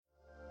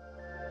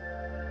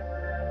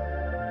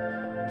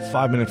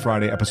5 Minute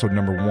Friday, episode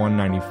number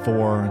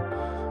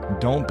 194.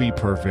 Don't be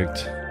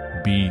perfect,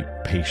 be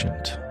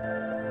patient.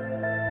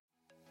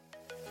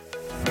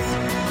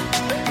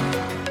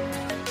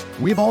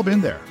 We've all been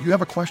there. You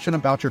have a question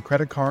about your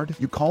credit card,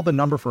 you call the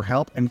number for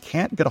help and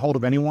can't get a hold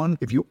of anyone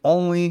if you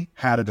only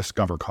had a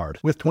Discover card.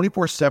 With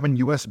 24/7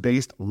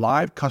 US-based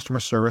live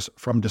customer service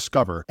from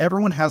Discover,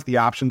 everyone has the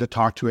option to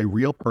talk to a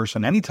real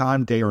person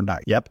anytime, day or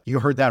night. Yep, you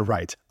heard that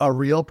right. A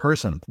real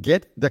person.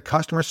 Get the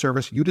customer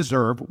service you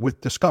deserve with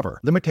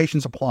Discover.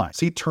 Limitations apply.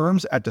 See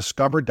terms at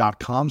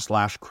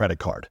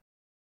discover.com/creditcard.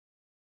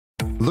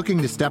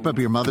 Looking to step up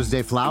your Mother's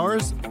Day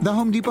flowers? The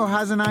Home Depot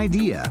has an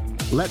idea.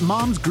 Let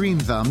Mom's Green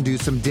Thumb do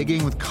some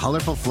digging with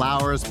colorful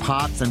flowers,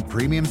 pots, and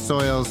premium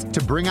soils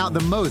to bring out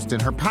the most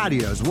in her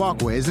patios,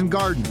 walkways, and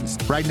gardens.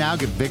 Right now,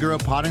 get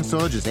Vigoro potting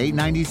soil just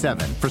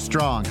 $8.97 for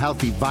strong,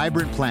 healthy,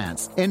 vibrant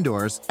plants,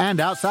 indoors and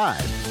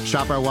outside.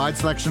 Shop our wide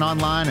selection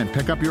online and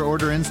pick up your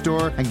order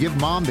in-store and give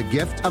Mom the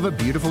gift of a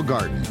beautiful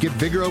garden. Get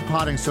Vigoro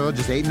potting soil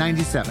just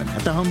 $8.97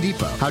 at the Home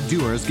Depot. How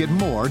doers get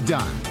more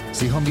done.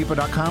 See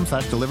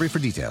homedepot.com/delivery for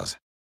details.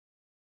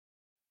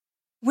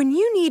 When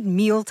you need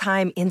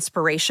mealtime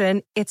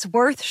inspiration, it's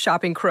worth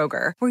shopping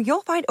Kroger, where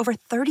you'll find over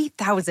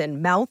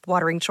 30,000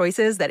 mouth-watering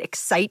choices that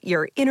excite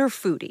your inner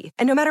foodie.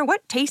 And no matter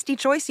what tasty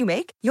choice you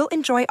make, you'll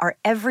enjoy our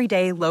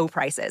everyday low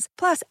prices,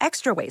 plus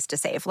extra ways to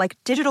save, like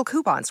digital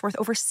coupons worth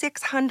over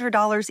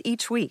 $600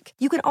 each week.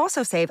 You can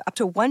also save up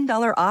to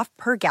 $1 off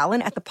per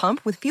gallon at the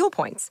pump with fuel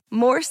points.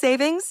 More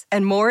savings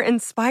and more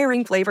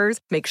inspiring flavors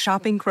make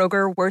shopping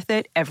Kroger worth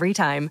it every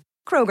time.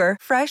 Kroger,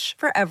 fresh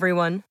for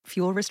everyone.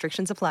 Fuel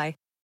restrictions apply.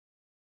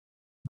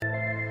 I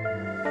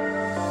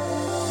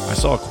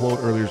saw a quote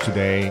earlier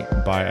today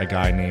by a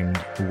guy named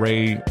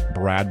Ray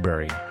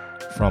Bradbury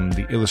from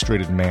The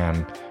Illustrated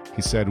Man.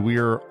 He said,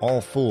 "We're all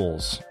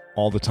fools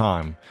all the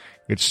time.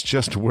 It's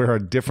just we're a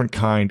different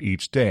kind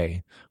each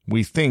day.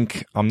 We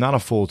think, I'm not a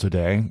fool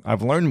today.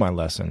 I've learned my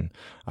lesson.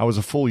 I was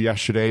a fool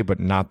yesterday, but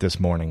not this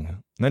morning.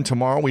 And then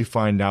tomorrow we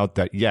find out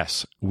that,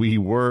 yes, we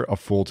were a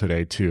fool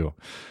today too.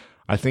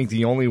 I think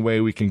the only way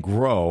we can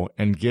grow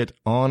and get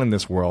on in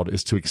this world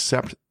is to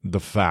accept the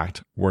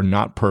fact we're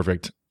not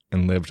perfect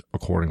and lived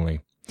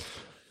accordingly."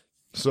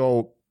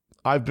 So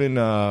I've been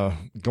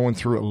going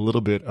through a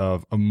little bit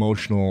of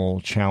emotional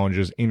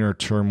challenges, inner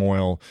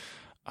turmoil,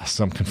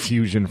 some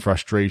confusion,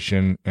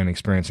 frustration, and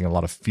experiencing a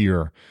lot of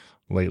fear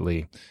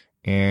lately.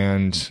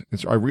 And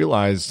I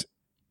realized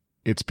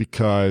it's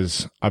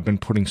because I've been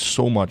putting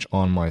so much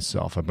on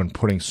myself. I've been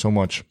putting so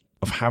much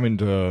of having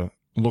to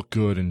look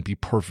good and be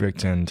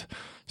perfect and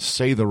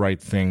say the right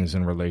things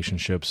in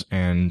relationships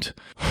and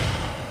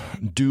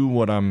do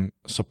what I'm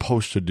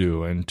supposed to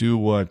do and do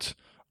what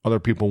other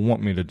people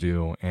want me to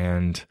do,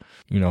 and,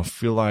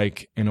 feel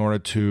like in order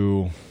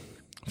to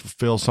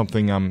fulfill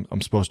something I'm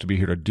supposed to be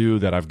here to do,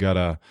 that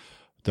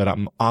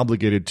I'm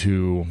obligated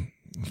to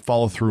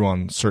follow through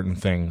on certain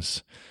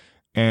things.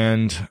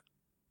 And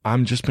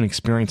I'm just been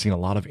experiencing a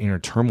lot of inner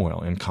turmoil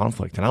and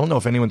conflict. And I don't know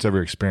if anyone's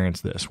ever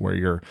experienced this,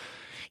 where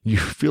you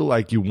feel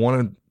like you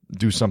want to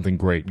do something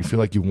great. You feel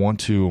like you want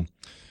to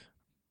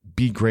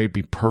be great,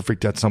 be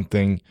perfect at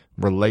something,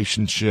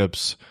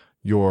 relationships,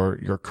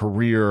 your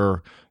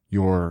career,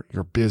 your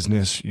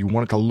business. You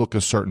want it to look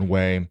a certain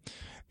way,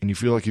 and you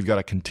feel like you've got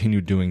to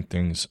continue doing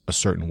things a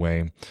certain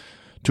way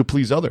to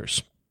please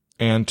others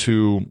and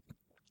to,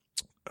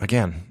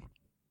 again,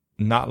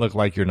 not look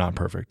like you're not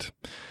perfect.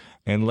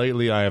 And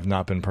lately I have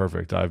not been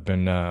perfect. I've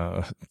been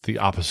the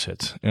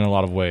opposite in a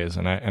lot of ways,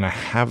 and I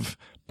have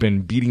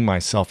been beating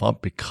myself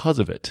up because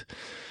of it.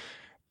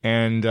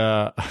 And,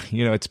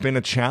 it's been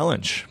a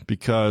challenge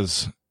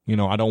because,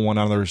 I don't want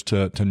others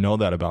to know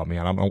that about me.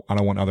 I don't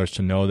want others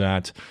to know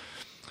that,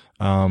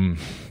 I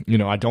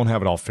don't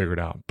have it all figured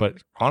out.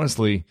 But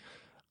honestly,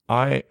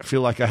 I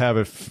feel like I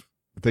have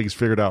things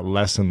figured out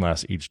less and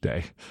less each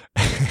day.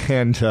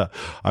 And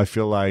I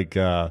feel like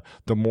the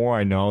more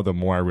I know, the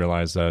more I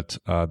realize that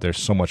there's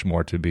so much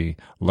more to be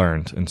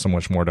learned and so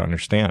much more to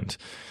understand.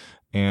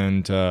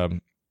 And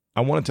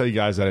I want to tell you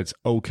guys that it's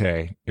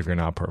okay if you're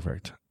not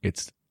perfect.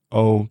 It's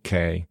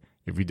okay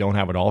if you don't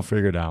have it all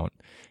figured out.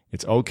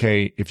 It's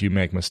okay if you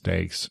make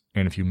mistakes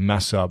and if you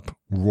mess up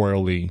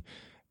royally.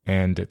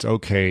 And it's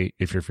okay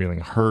if you're feeling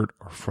hurt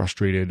or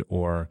frustrated,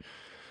 or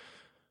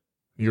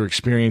you're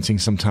experiencing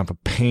some type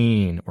of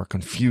pain or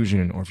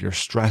confusion, or if you're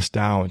stressed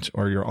out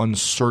or you're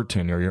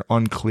uncertain or you're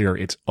unclear.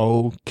 It's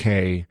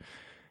okay.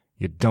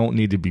 You don't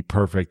need to be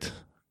perfect.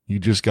 You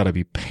just got to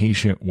be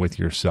patient with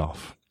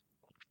yourself.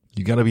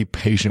 You got to be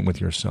patient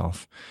with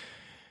yourself.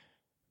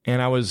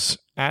 And I was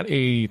at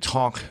a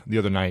talk the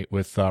other night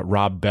with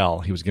Rob Bell.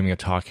 He was giving a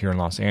talk here in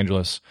Los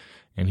Angeles,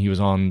 and he was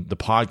on the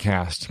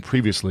podcast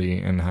previously,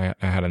 and I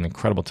had an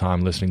incredible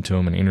time listening to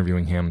him and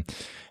interviewing him.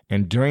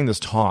 And during this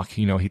talk,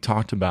 he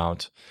talked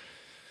about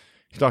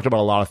a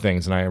lot of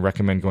things, and I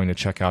recommend going to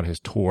check out his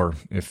tour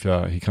if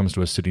he comes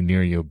to a city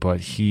near you. But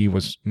he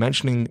was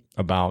mentioning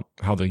about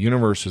how the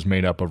universe is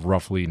made up of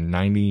roughly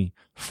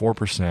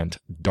 94%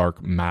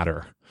 dark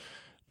matter.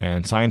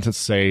 And scientists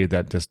say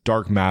that this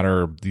dark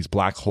matter, these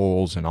black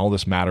holes and all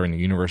this matter in the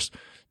universe,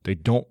 they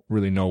don't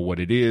really know what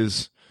it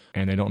is,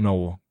 and they don't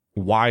know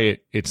why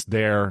it's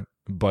there,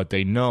 but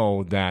they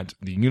know that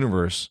the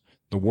universe,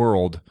 the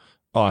world,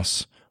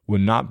 us,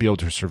 would not be able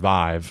to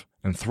survive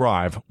and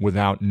thrive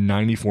without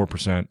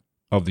 94%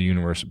 of the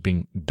universe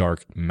being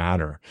dark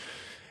matter.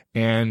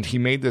 And he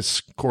made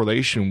this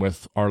correlation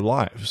with our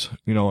lives.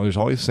 There's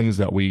always things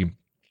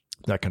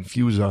that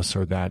confuse us,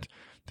 or that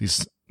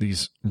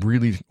these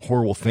really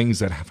horrible things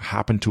that have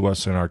happened to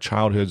us in our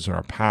childhoods and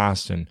our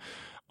past and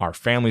our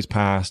family's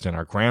past and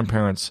our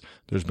grandparents.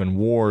 There's been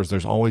wars.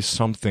 There's always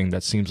something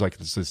that seems like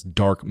it's this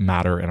dark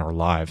matter in our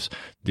lives,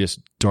 this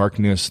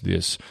darkness,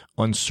 this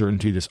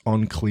uncertainty, this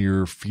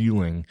unclear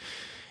feeling.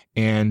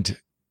 And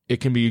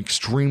it can be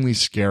extremely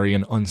scary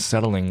and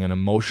unsettling and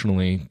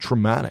emotionally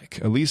traumatic.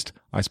 At least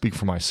I speak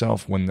for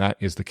myself when that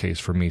is the case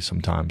for me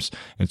sometimes.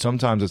 And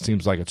sometimes it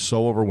seems like it's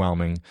so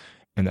overwhelming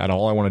and that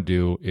all I want to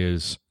do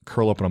is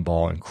curl up in a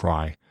ball and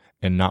cry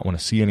and not want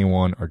to see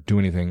anyone or do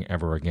anything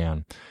ever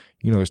again.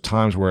 There's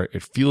times where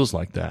it feels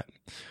like that.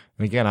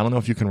 And again, I don't know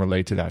if you can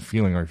relate to that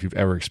feeling or if you've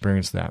ever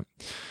experienced that.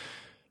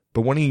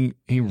 But when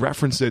he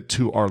referenced it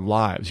to our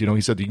lives,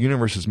 he said the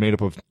universe is made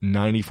up of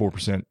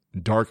 94%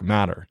 dark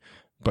matter,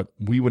 but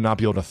we would not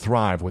be able to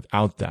thrive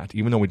without that.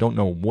 Even though we don't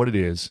know what it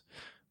is,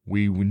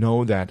 we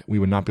know that we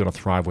would not be able to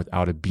thrive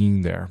without it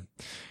being there.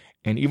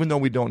 And even though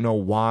we don't know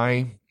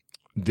why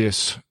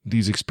these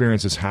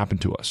experiences happen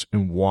to us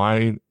and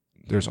why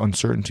there's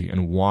uncertainty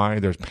and why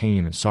there's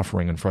pain and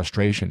suffering and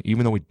frustration,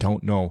 even though we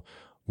don't know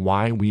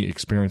why we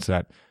experience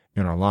that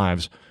in our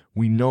lives,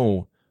 we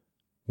know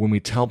when we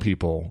tell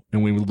people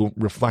and we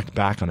reflect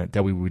back on it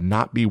that we would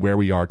not be where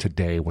we are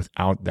today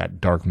without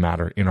that dark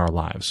matter in our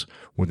lives,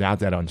 without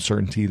that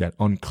uncertainty, that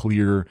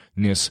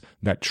unclearness,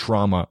 that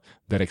trauma,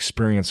 that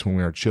experience when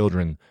we were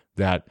children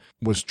that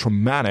was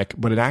traumatic,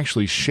 but it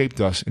actually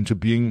shaped us into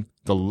being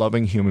the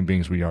loving human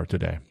beings we are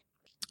today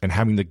and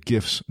having the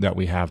gifts that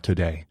we have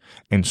today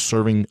and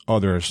serving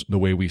others the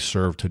way we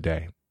serve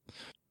today.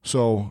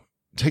 So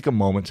take a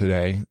moment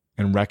today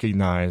and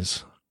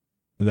recognize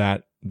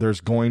that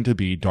there's going to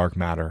be dark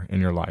matter in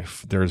your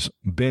life. There's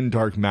been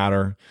dark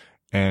matter,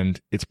 and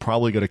it's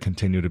probably going to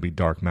continue to be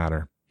dark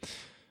matter.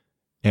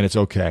 And it's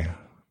okay,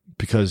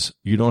 because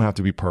you don't have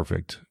to be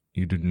perfect.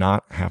 You do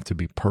not have to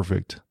be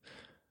perfect.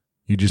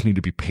 You just need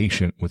to be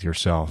patient with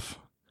yourself.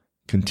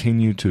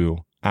 Continue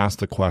to ask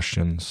the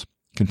questions.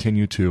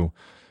 Continue to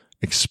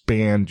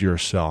expand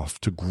yourself,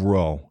 to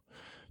grow,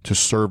 to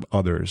serve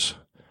others,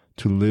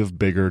 to live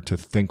bigger, to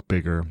think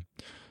bigger,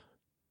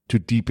 to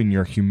deepen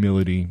your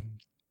humility,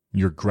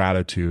 your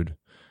gratitude,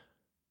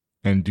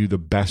 and do the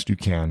best you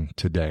can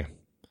today.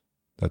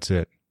 That's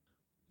it.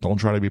 Don't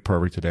try to be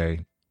perfect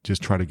today.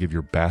 Just try to give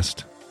your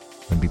best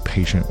and be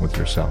patient with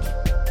yourself.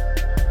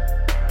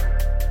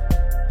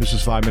 This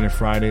is 5 Minute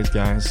Fridays,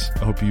 guys.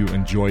 I hope you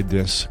enjoyed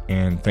this,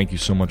 and thank you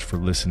so much for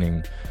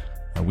listening.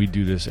 We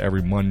do this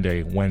every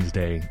Monday,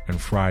 Wednesday, and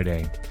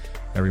Friday.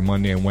 Every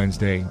Monday and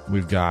Wednesday,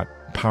 we've got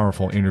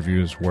powerful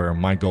interviews where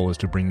my goal is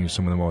to bring you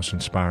some of the most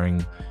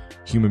inspiring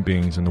human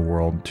beings in the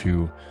world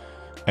to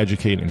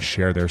educate and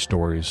share their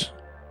stories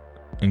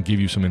and give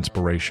you some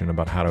inspiration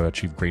about how to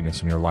achieve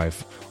greatness in your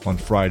life. On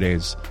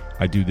Fridays,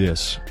 I do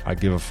this. I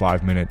give a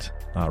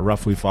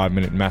roughly 5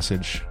 minute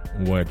message,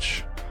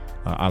 which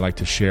I like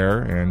to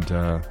share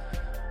and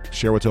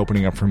share what's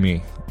opening up for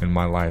me in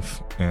my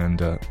life.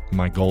 And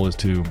my goal is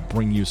to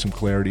bring you some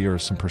clarity or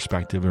some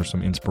perspective or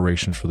some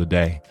inspiration for the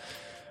day.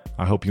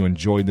 I hope you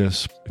enjoyed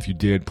this. If you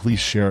did, please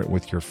share it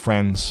with your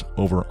friends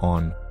over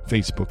on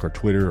Facebook or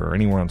Twitter or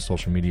anywhere on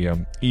social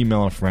media.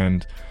 Email a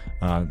friend,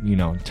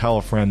 tell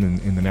a friend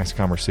in the next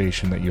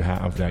conversation that you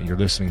have that you're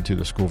listening to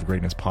the School of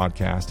Greatness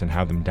podcast and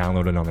have them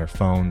download it on their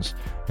phones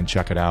and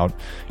check it out.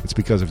 It's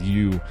because of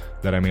you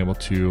that I'm able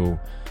to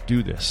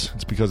do this.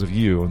 It's because of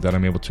you that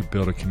I'm able to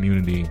build a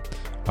community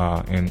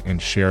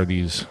and share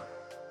these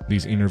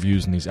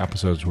interviews and these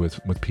episodes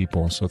with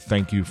people. So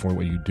thank you for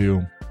what you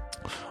do.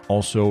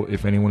 Also,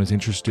 if anyone is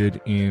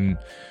interested in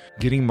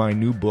getting my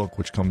new book,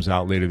 which comes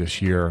out later this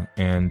year,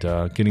 and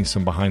getting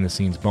some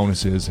behind-the-scenes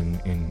bonuses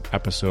and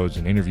episodes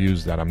and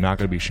interviews that I'm not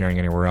going to be sharing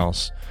anywhere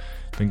else,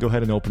 then go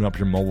ahead and open up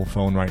your mobile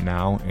phone right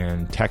now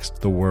and text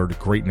the word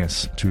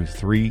greatness to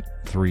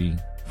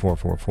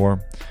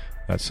 33444.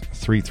 That's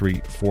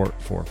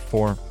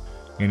 33444.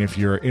 And if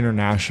you're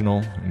international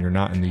and you're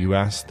not in the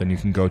U.S., then you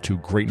can go to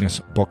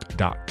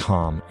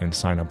greatnessbook.com and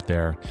sign up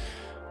there.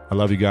 I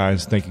love you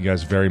guys. Thank you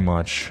guys very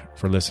much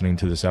for listening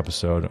to this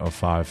episode of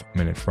 5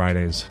 Minute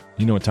Fridays.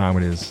 You know what time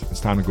it is. It's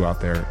time to go out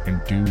there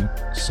and do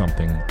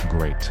something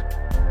great.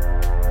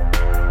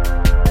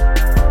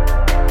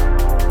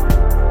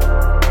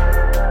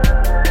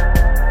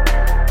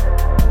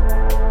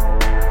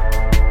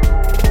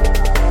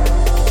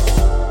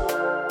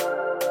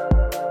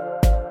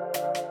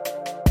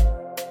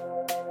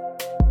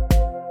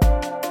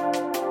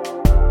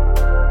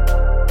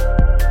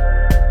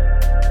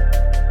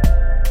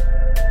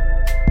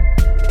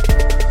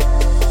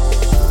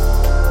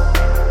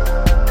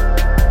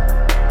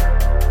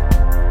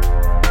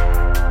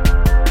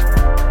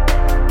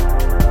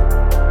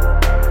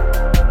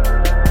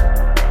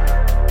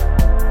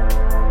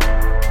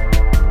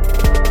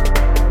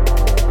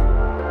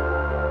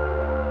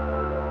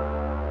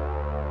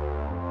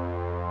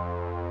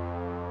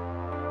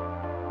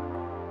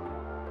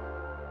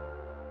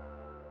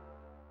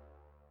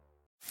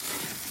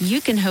 you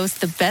can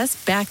host the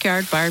best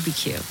backyard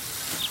barbecue.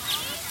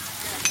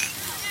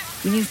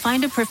 When you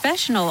find a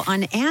professional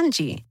on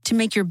Angie to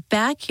make your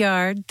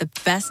backyard the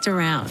best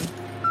around.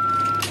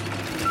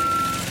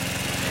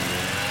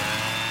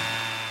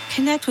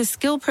 Connect with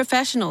skilled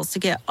professionals to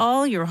get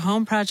all your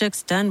home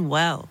projects done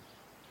well.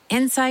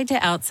 Inside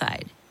to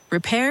outside,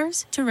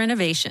 repairs to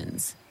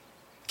renovations.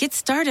 Get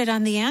started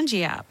on the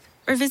Angie app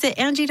or visit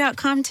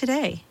Angie.com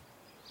today.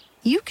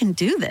 You can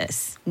do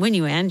this when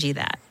you Angie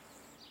that.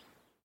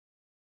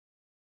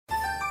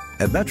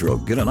 At Metro,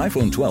 get an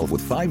iPhone 12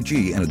 with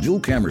 5G and a dual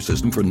camera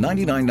system for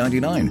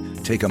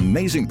 $99.99. Take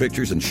amazing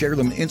pictures and share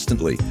them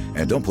instantly.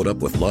 And don't put up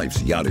with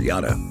life's yada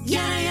yada.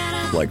 Yada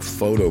yada. Like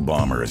photo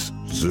bombers.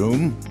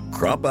 Zoom,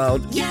 crop out,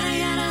 yada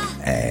yada.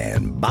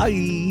 And bye.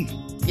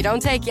 You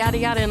don't take yada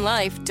yada in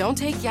life, don't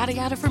take yada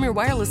yada from your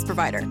wireless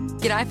provider.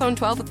 Get iPhone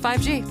 12 with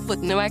 5G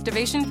with no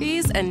activation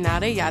fees and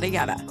nada yada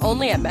yada.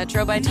 Only at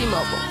Metro by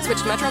T-Mobile. Switch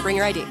to Metro, bring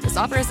your ID. This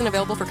offer isn't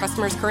available for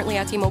customers currently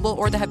at T-Mobile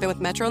or that have been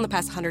with Metro in the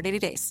past 180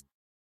 days.